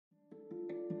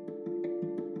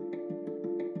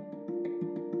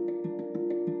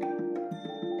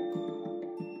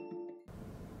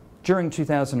During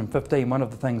 2015, one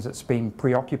of the things that's been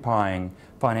preoccupying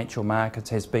financial markets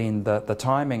has been the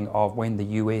timing of when the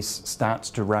US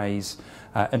starts to raise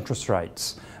interest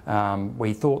rates.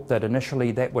 We thought that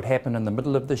initially that would happen in the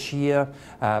middle of this year,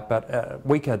 but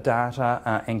weaker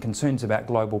data and concerns about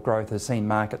global growth has seen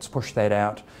markets push that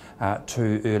out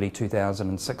to early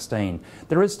 2016.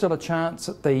 There is still a chance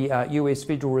that the US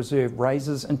Federal Reserve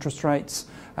raises interest rates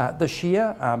this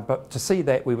year, but to see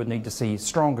that we would need to see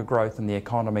stronger growth in the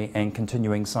economy and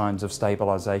continuing signs of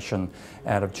stabilisation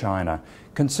out of China.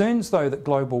 Concerns, though, that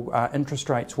global interest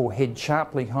rates will head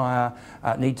sharply higher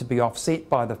need to be offset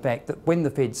by the fact that when the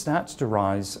Fed starts to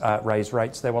raise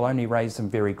rates, they will only raise them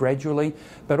very gradually,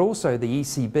 but also the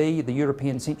ECB, the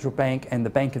European Central Bank and the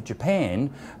Bank of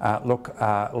Japan look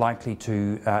likely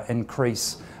to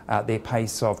increase their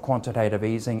pace of quantitative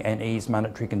easing and ease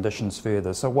monetary conditions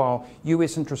further. So while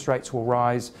US interest rates will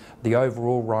rise, the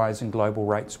overall rise in global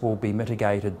rates will be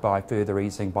mitigated by further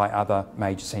easing by other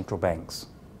major central banks.